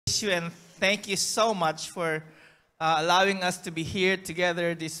bless you and thank you so much for allowing us to be here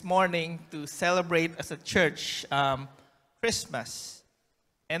together this morning to celebrate as a church Christmas.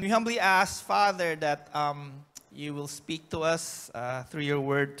 And we humbly ask, Father, that you will speak to us through your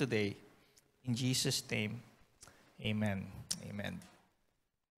word today. In Jesus' name, amen. Amen.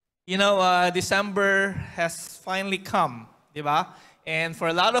 You know, December has finally come, di ba? And for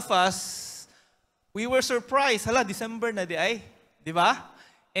a lot of us, we were surprised. Hala, December na di ay, di ba?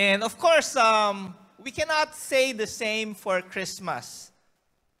 And of course, we cannot say the same for Christmas.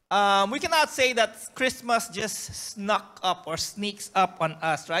 We cannot say that Christmas just snuck up or sneaks up on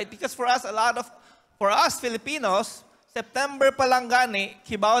us, right? Because for us, for us Filipinos, September pa lang gani,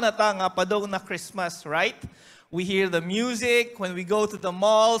 kibaw na ta nga padong na Christmas, right? We hear the music when we go to the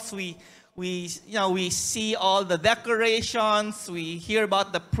malls. We see all the decorations. We hear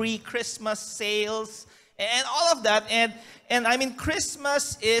about the pre-Christmas sales and all of that. And I mean,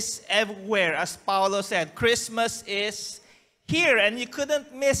 Christmas is everywhere, as Paulo said. Christmas is here, and you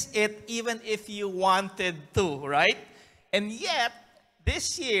couldn't miss it even if you wanted to, right? And yet,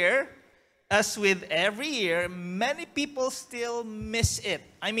 this year, as with every year, many people still miss it.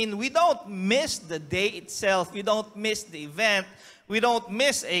 I mean, we don't miss the day itself. We don't miss the event. We don't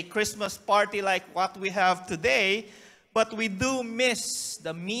miss a Christmas party like what we have today. But we do miss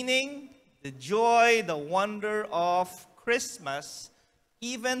the meaning, the joy, the wonder of Christmas,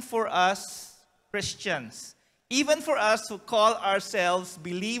 even for us Christians. Even for us who call ourselves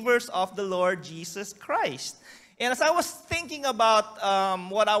believers of the Lord Jesus Christ. And as I was thinking about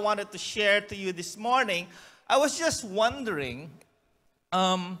what I wanted to share to you this morning, I was just wondering,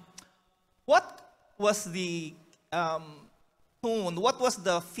 what was the tone, what was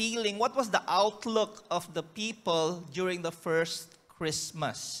the feeling, what was the outlook of the people during the first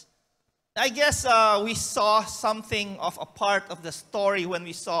Christmas? I guess we saw something of a part of the story when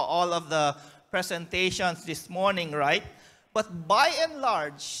we saw all of the presentations this morning, right? But by and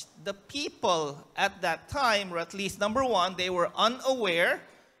large, the people at that time, or at least number one, they were unaware.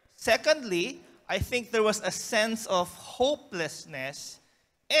 Secondly, I think there was a sense of hopelessness.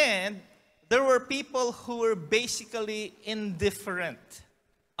 And there were people who were basically indifferent.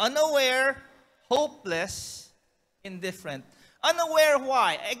 Unaware, hopeless, indifferent. Unaware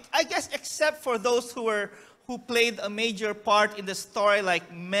why? I guess except for those who played a major part in the story,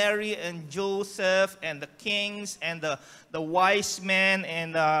 like Mary and Joseph and the kings and the wise men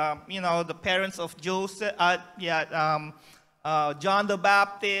and the parents of Joseph, John the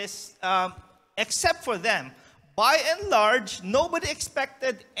Baptist. Except for them, by and large, nobody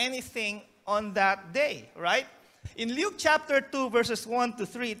expected anything on that day, right? In Luke chapter 2, verses 1 to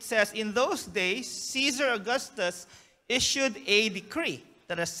 3, it says, "In those days, Caesar Augustus issued a decree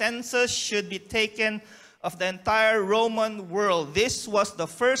that a census should be taken of the entire Roman world. This was the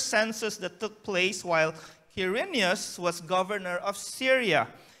first census that took place while Quirinius was governor of Syria.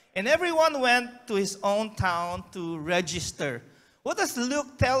 And everyone went to his own town to register." What does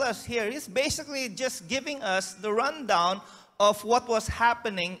Luke tell us here? He's basically just giving us the rundown of what was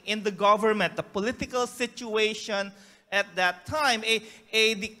happening in the government, the political situation at that time.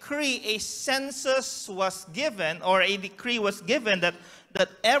 A decree, a census was given, or a decree was given that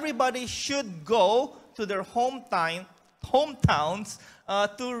everybody should go to their hometowns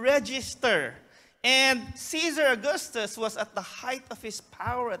to register. And Caesar Augustus was at the height of his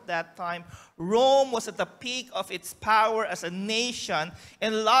power at that time. Rome was at the peak of its power as a nation,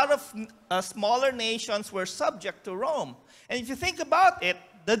 and a lot of smaller nations were subject to Rome. And if you think about it,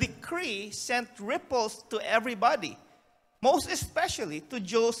 the decree sent ripples to everybody, most especially to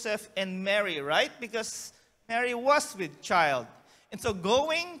Joseph and Mary, right? Because Mary was with child. And so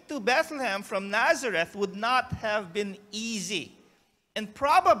going to Bethlehem from Nazareth would not have been easy. And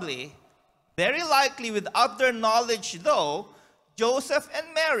probably, very likely without their knowledge though, Joseph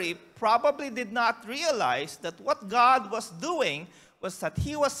and Mary probably did not realize that what God was doing was that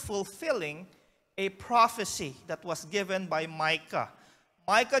he was fulfilling a prophecy that was given by Micah.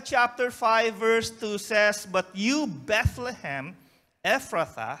 Micah chapter 5 verse 2 says, "But you, Bethlehem,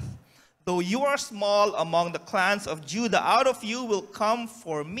 Ephrathah, though you are small among the clans of Judah, out of you will come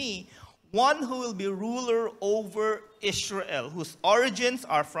for me one who will be ruler over Israel, whose origins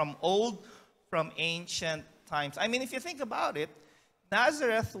are from ancient times." I mean, if you think about it,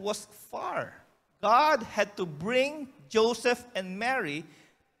 Nazareth was far. God had to bring Joseph and Mary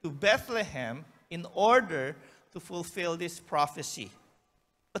to Bethlehem in order to fulfill this prophecy.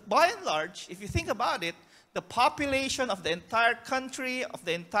 But by and large, if you think about it, the population of the entire country, of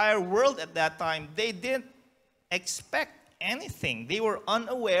the entire world at that time, they didn't expect anything. They were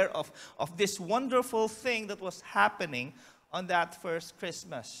unaware of this wonderful thing that was happening on that first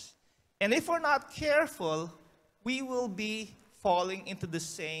Christmas. And if we're not careful, we will be falling into the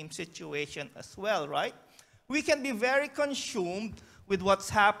same situation as well, right? We can be very consumed with what's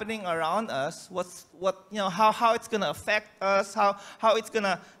happening around us, how it's going to affect us, how it's going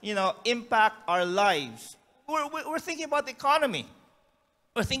to, impact our lives. We're thinking about the economy.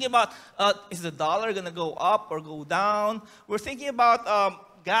 We're thinking about, is the dollar going to go up or go down? We're thinking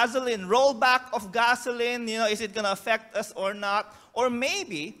about gasoline, rollback of gasoline, is it going to affect us or not? Or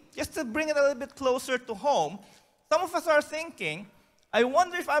maybe, just to bring it a little bit closer to home, some of us are thinking, I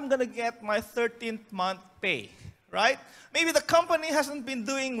wonder if I'm going to get my 13th month pay, right? Maybe the company hasn't been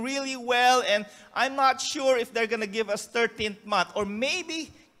doing really well, and I'm not sure if they're going to give us 13th month. Or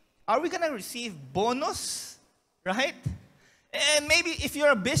maybe, are we going to receive bonus, right? And maybe if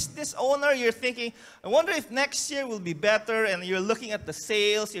you're a business owner, you're thinking, I wonder if next year will be better, and you're looking at the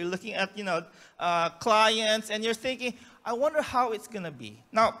sales, you're looking at, clients, and you're thinking, I wonder how it's going to be.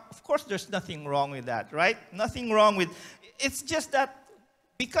 Now, of course, there's nothing wrong with that, right? Nothing wrong with, it's just that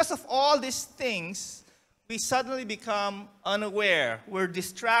because of all these things, we suddenly become unaware. We're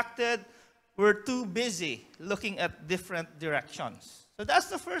distracted. We're too busy looking at different directions. So that's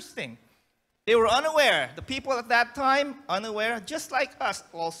the first thing. They were unaware. The people at that time, unaware, just like us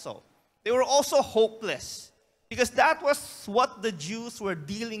also. They were also hopeless because that was what the Jews were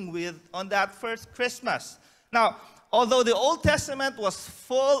dealing with on that first Christmas. Now, although the Old Testament was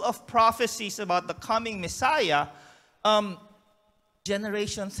full of prophecies about the coming Messiah,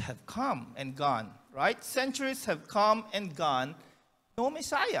 generations have come and gone, right? Centuries have come and gone, no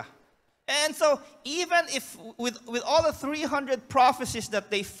Messiah. And so even if with all the 300 prophecies that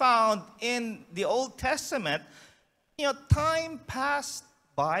they found in the Old Testament, time passed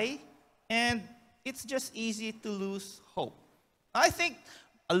by and it's just easy to lose hope. I think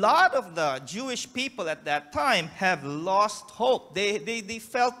a lot of the Jewish people at that time have lost hope. They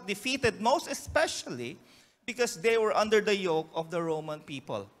felt defeated, most especially because they were under the yoke of the Roman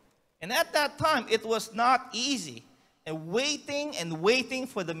people. And at that time, it was not easy. And waiting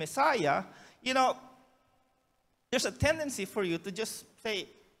for the Messiah, there's a tendency for you to just say,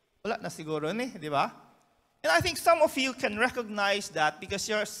 wala na siguro ni, di ba? And I think some of you can recognize that because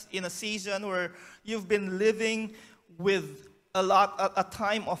you're in a season where you've been living with a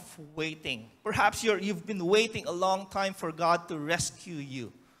time of waiting. Perhaps you've been waiting a long time for God to rescue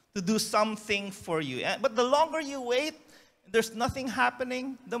you, to do something for you. But the longer you wait, there's nothing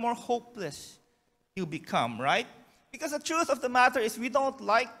happening, the more hopeless you become, right? Because the truth of the matter is we don't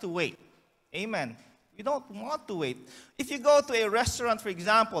like to wait. Amen. We don't want to wait. If you go to a restaurant, for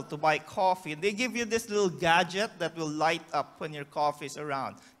example, to buy coffee, they give you this little gadget that will light up when your coffee is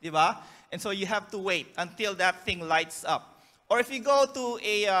around. Diba? And so you have to wait until that thing lights up. Or if you go to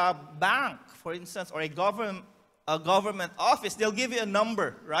a bank, for instance, or a government office, they'll give you a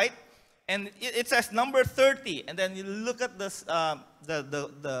number, right? And it says number 30, and then you look at this,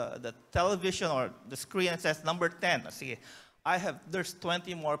 the television or the screen, and it says number 10. Sige, there's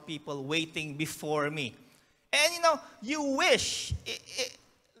 20 more people waiting before me. And you wish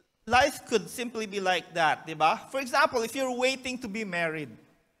life could simply be like that, diba? For example, if you're waiting to be married,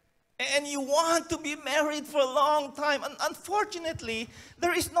 and you want to be married for a long time, and unfortunately,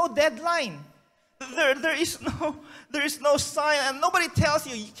 there is no deadline. There is no sign, and nobody tells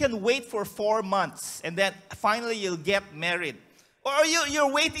you you can wait for 4 months and then finally you'll get married. Or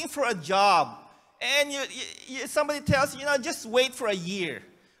you're waiting for a job and somebody tells you, just wait for a year.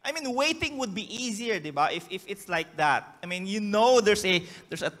 I mean, waiting would be easier, diba, if it's like that. I mean, there's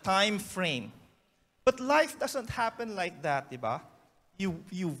a time frame. But life doesn't happen like that, diba?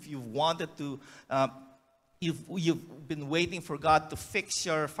 You've wanted to You've been waiting for God to fix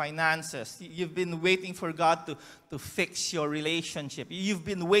your finances. You've been waiting for God to fix your relationship. You've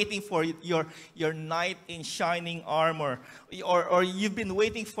been waiting for your knight in shining armor. Or you've been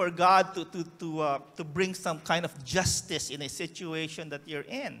waiting for God to bring some kind of justice in a situation that you're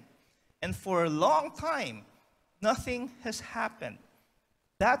in. And for a long time, nothing has happened.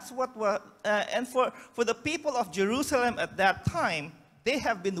 That's and for the people of Jerusalem at that time, they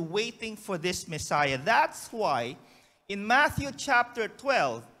have been waiting for this Messiah. That's why in Matthew chapter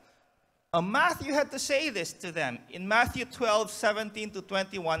 12, Matthew had to say this to them. In Matthew 12, 17 to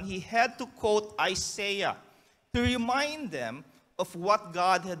 21, he had to quote Isaiah to remind them of what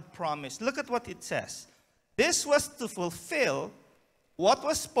God had promised. Look at what it says. This was to fulfill what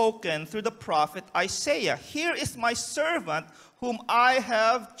was spoken through the prophet Isaiah. Here is my servant whom I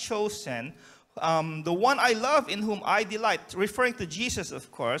have chosen, the one I love, in whom I delight, referring to Jesus,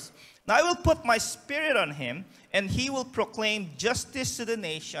 of course. Now I will put my spirit on him, and he will proclaim justice to the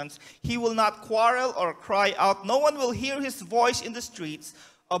nations. He will not quarrel or cry out. No one will hear his voice in the streets.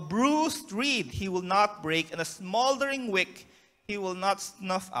 A bruised reed he will not break, and a smoldering wick he will not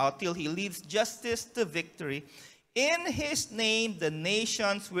snuff out, till he leads justice to victory. In his name the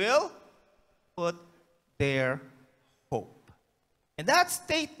nations will put their hope. And that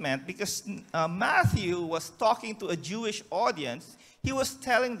statement, because Matthew was talking to a Jewish audience, he was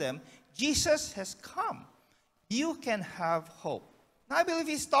telling them, Jesus has come. You can have hope. Now, I believe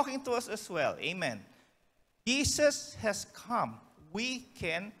he's talking to us as well. Amen. Jesus has come. We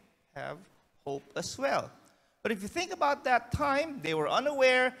can have hope as well. But if you think about that time, they were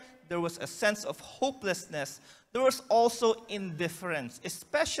unaware. There was a sense of hopelessness. There was also indifference,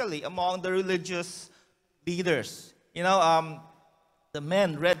 especially among the religious leaders. You know, the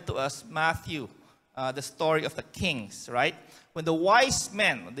men read to us Matthew, the story of the kings, right? When the wise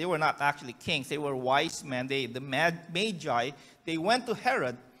men, they were not actually kings, they were wise men, the magi, they went to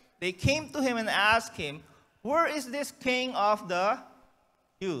Herod. They came to him and asked him, where is this king of the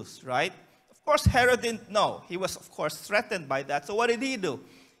Jews, right? Of course, Herod didn't know. He was, of course, threatened by that. So what did he do?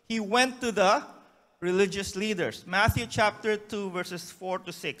 He went to the religious leaders. Matthew chapter 2, verses 4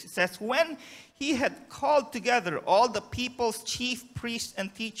 to 6. It says, when he had called together all the people's chief priests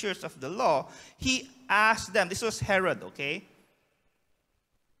and teachers of the law, he asked them, this was Herod, okay?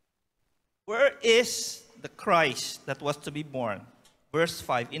 Where is the Christ that was to be born? Verse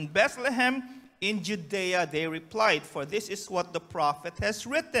 5, in Bethlehem, in Judea, they replied, for this is what the prophet has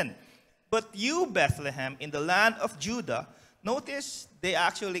written. But you, Bethlehem, in the land of Judah, notice they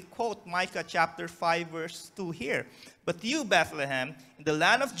actually quote Micah chapter 5, verse 2 here. But you, Bethlehem, in the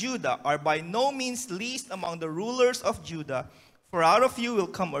land of Judah, are by no means least among the rulers of Judah, for out of you will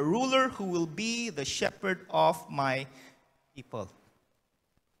come a ruler who will be the shepherd of my people.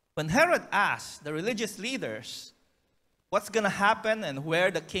 When Herod asked the religious leaders what's going to happen and where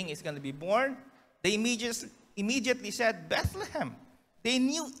the king is going to be born, they immediately said, Bethlehem. They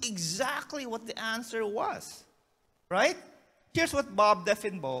knew exactly what the answer was, right? Here's what Bob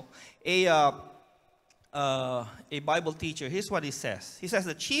Deffinbow, a Bible teacher, here's what he says. He says,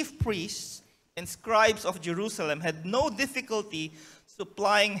 the chief priests and scribes of Jerusalem had no difficulty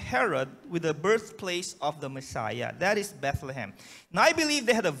supplying Herod with the birthplace of the Messiah. That is Bethlehem. And I believe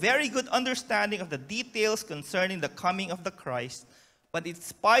they had a very good understanding of the details concerning the coming of the Christ. But in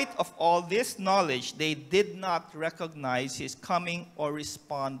spite of all this knowledge, they did not recognize his coming or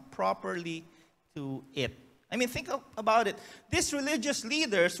respond properly to it. I mean, think about it. These religious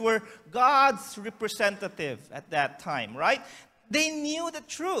leaders were God's representative at that time, right? They knew the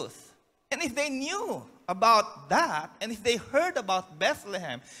truth. And if they knew about that, and if they heard about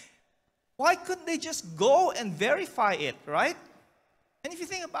Bethlehem, why couldn't they just go and verify it, right? And if you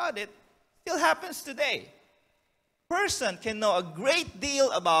think about it, it still happens today. A person can know a great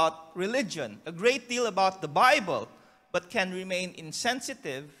deal about religion, a great deal about the Bible, but can remain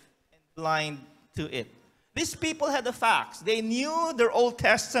insensitive and blind to it. These people had the facts. They knew their Old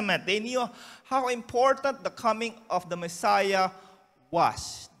Testament. They knew how important the coming of the Messiah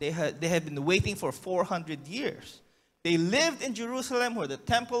was. They had been waiting for 400 years. They lived in Jerusalem where the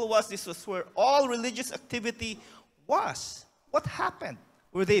temple was. This was where all religious activity was. What happened?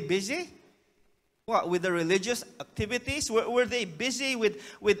 Were they busy? What, with the religious activities? Were they busy with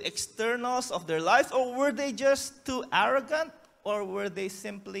externals of their lives? Or were they just too arrogant? Or were they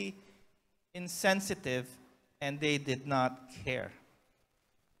simply insensitive and they did not care?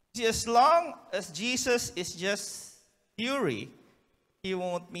 See, as long as Jesus is just theory, he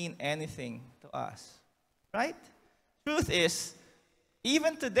won't mean anything to us, right? Truth is,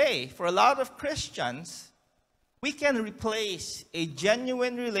 even today, for a lot of Christians, we can replace a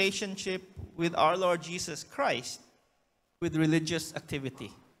genuine relationship with our Lord Jesus Christ with religious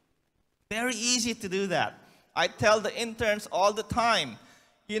activity. Very easy to do that. I tell the interns all the time,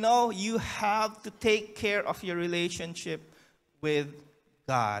 you know, you have to take care of your relationship with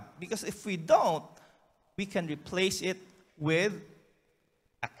God. Because if we don't, we can replace it with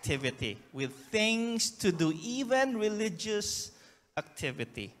activity, with things to do, even religious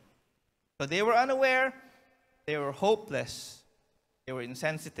activity. So they were unaware, they were hopeless, they were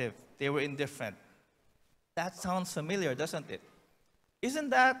insensitive, they were indifferent. That sounds familiar, doesn't it? Isn't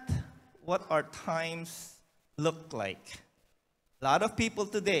that what our times look like? A lot of people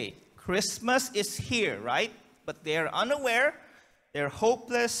today, Christmas is here, right? But they're unaware, they're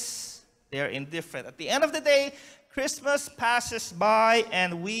hopeless, they're indifferent. At the end of the day, Christmas passes by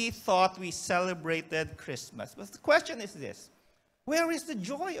and we thought we celebrated Christmas. But the question is this: where is the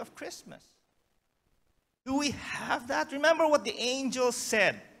joy of Christmas? Do we have that? Remember what the angel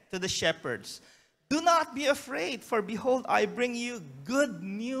said to the shepherds. Do not be afraid, for behold, I bring you good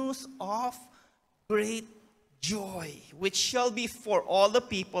news of great joy, which shall be for all the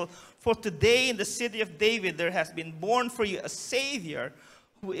people. For today in the city of David there has been born for you a Savior,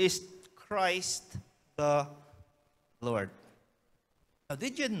 who is Christ the Lord. Now,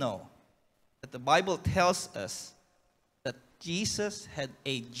 did you know that the Bible tells us that Jesus had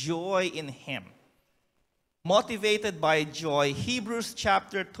a joy in him? Motivated by joy, Hebrews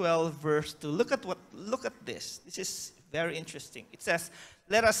chapter 12, verse 2. Look at this. This is very interesting. It says,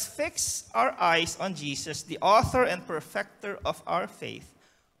 let us fix our eyes on Jesus, the author and perfecter of our faith,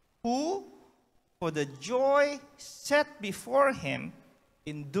 who, for the joy set before him,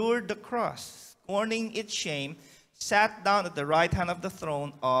 endured the cross, scorning its shame, sat down at the right hand of the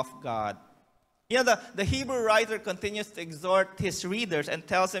throne of God. You know, the Hebrew writer continues to exhort his readers and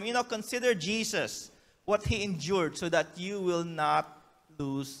tells them, consider Jesus, what he endured, so that you will not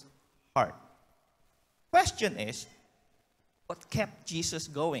lose heart. Question is, what kept Jesus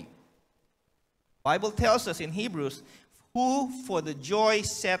going? Bible tells us in Hebrews, who for the joy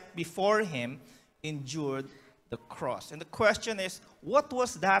set before him endured the cross. And the question is, what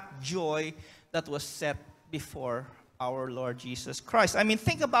was that joy that was set before our Lord Jesus Christ? I mean,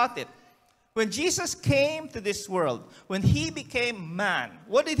 think about it. When Jesus came to this world, when he became man,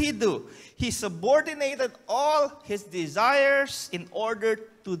 what did he do? He subordinated all his desires in order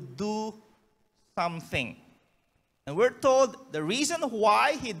to do something. And we're told the reason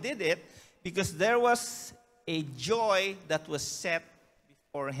why he did it, because there was a joy that was set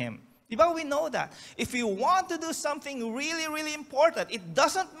before him. Diba, we know that. If you want to do something really, really important, it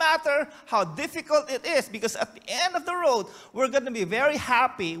doesn't matter how difficult it is, because at the end of the road, we're going to be very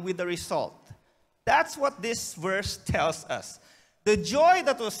happy with the result. That's what this verse tells us. The joy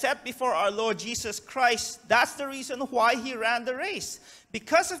that was set before our Lord Jesus Christ, that's the reason why he ran the race.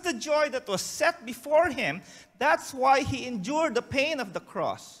 Because of the joy that was set before him, that's why he endured the pain of the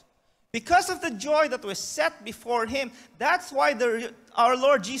cross. Because of the joy that was set before him, that's why our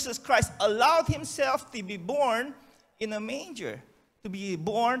Lord Jesus Christ allowed himself to be born in a manger, to be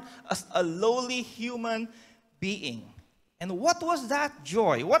born as a lowly human being. And what was that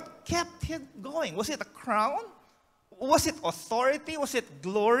joy? What kept him going? Was it a crown? Was it authority? Was it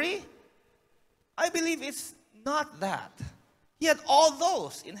glory? I believe it's not that. He had all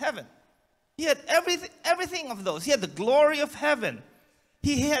those in heaven. He had everything of those. He had the glory of heaven.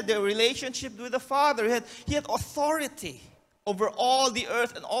 He had the relationship with the Father. He had authority over all the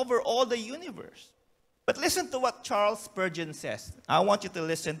earth and over all the universe. But listen to what Charles Spurgeon says. I want you to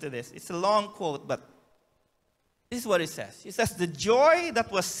listen to this. It's a long quote, but this is what he says. He says, the joy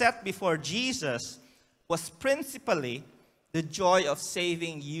that was set before Jesus was principally the joy of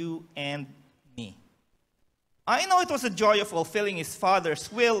saving you and me. I know it was a joy of fulfilling his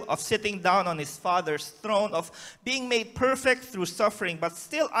Father's will, of sitting down on his Father's throne, of being made perfect through suffering, but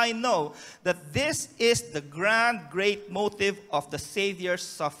still I know that this is the grand, great motive of the Savior's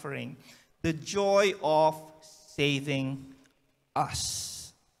suffering, the joy of saving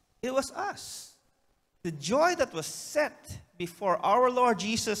us. It was us. The joy that was set before our Lord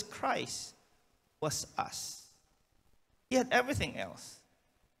Jesus Christ was us. He had everything else,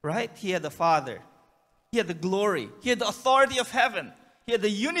 right? He had the Father. He had the glory. He had the authority of heaven. He had the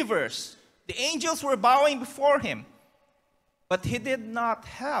universe. The angels were bowing before him. But he did not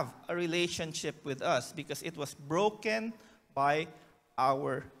have a relationship with us because it was broken by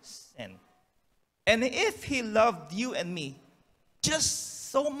our sin. And if he loved you and me just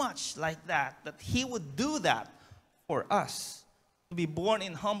so much like that, that he would do that for us, to be born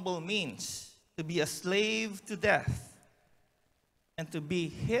in humble means, to be a slave to death, and to be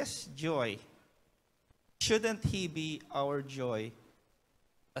his joy, shouldn't he be our joy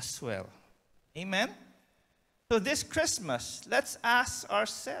as well? Amen? So this Christmas, let's ask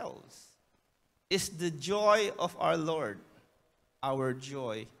ourselves, is the joy of our Lord our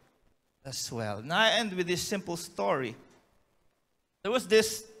joy as well? And I end with this simple story. There was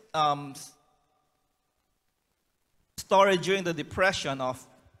this story during the Depression of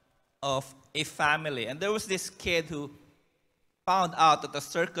a family. And there was this kid who found out that the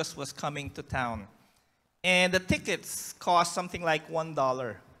circus was coming to town. And the tickets cost something like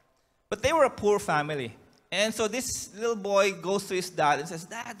 $1. But they were a poor family. And so this little boy goes to his dad and says,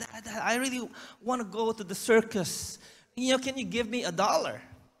 Dad, I really want to go to the circus. Can you give me $1?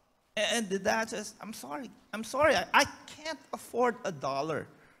 And the dad says, I'm sorry. I can't afford $1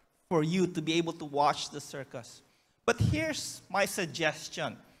 for you to be able to watch the circus. But here's my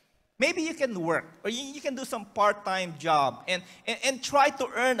suggestion. Maybe you can work, or you can do some part-time job and try to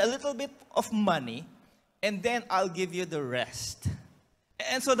earn a little bit of money and then I'll give you the rest.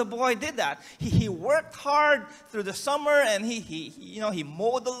 And so the boy did that. He worked hard through the summer, and he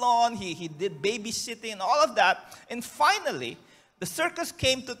mowed the lawn, he did babysitting and all of that. And finally, the circus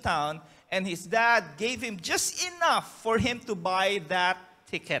came to town, and his dad gave him just enough for him to buy that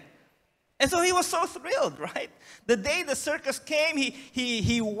ticket. And so he was so thrilled, right? The day the circus came,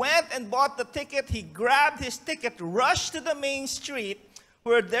 he went and bought the ticket. He grabbed his ticket, rushed to the main street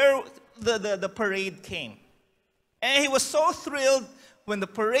where the parade came. And he was so thrilled. When the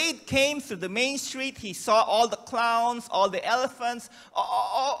parade came through the main street, he saw all the clowns, all the elephants,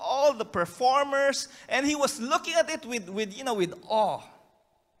 all the performers, and he was looking at it with awe.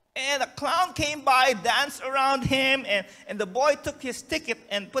 And a clown came by, danced around him, and the boy took his ticket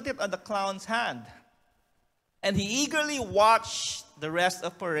and put it on the clown's hand. And he eagerly watched the rest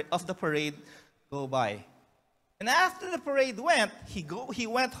of the parade go by. And after the parade went, he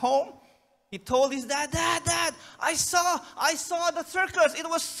went home. He told his dad, Dad, I saw the circus. It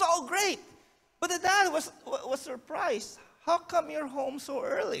was so great. But the dad was surprised. How come you're home so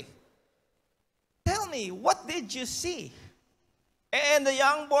early? Tell me, what did you see? And the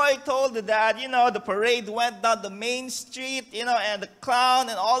young boy told the dad, the parade went down the main street, and the clown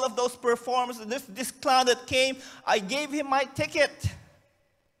and all of those performers, this clown that came, I gave him my ticket.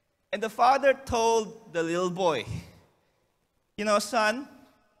 And the father told the little boy, son,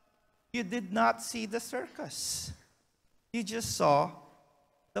 you did not see the circus. You just saw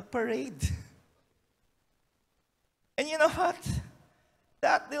the parade. And you know what?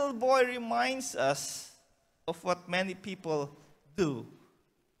 That little boy reminds us of what many people do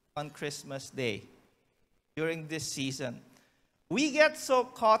on Christmas Day during this season. We get so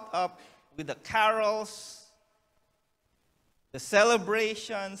caught up with the carols, the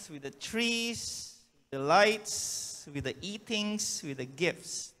celebrations, with the trees, the lights, with the eatings, with the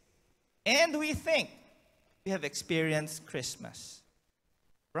gifts. And we think we have experienced Christmas,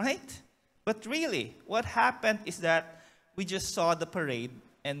 right? But really, what happened is that we just saw the parade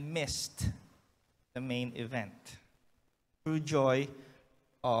and missed the main event. True joy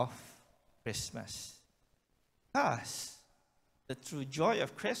of Christmas. Because the true joy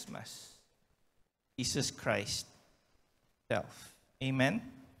of Christmas, Jesus Christ himself. Amen?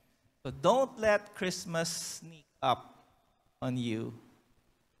 So don't let Christmas sneak up on you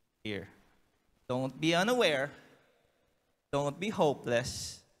here. Don't be unaware. Don't be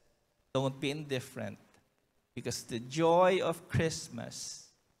hopeless. Don't be indifferent. Because the joy of Christmas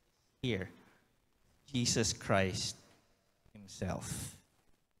here, Jesus Christ himself.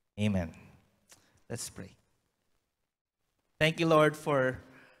 Amen. Let's pray. Thank you, Lord, for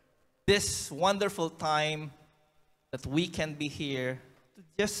this wonderful time that we can be here to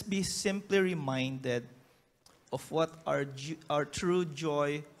just be simply reminded of what our true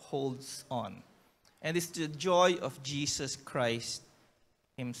joy holds on. And it's the joy of Jesus Christ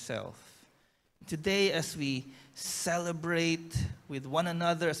himself. Today, as we celebrate with one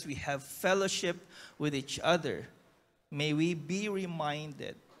another, as we have fellowship with each other, may we be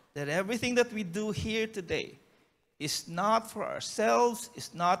reminded that everything that we do here today is not for ourselves,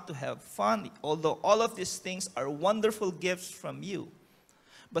 is not to have fun, although all of these things are wonderful gifts from you.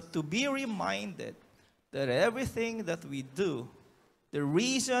 But to be reminded that everything that we do, the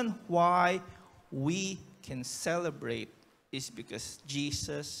reason why we can celebrate is because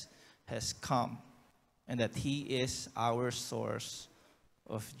Jesus has come and that he is our source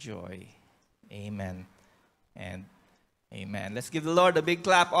of joy. Amen and amen. Let's give the Lord a big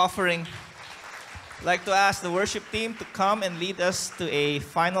clap offering. I'd like to ask the worship team to come and lead us to a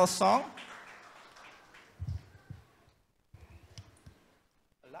final song.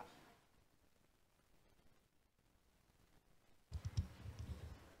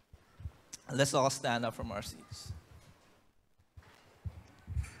 Let's all stand up from our seats.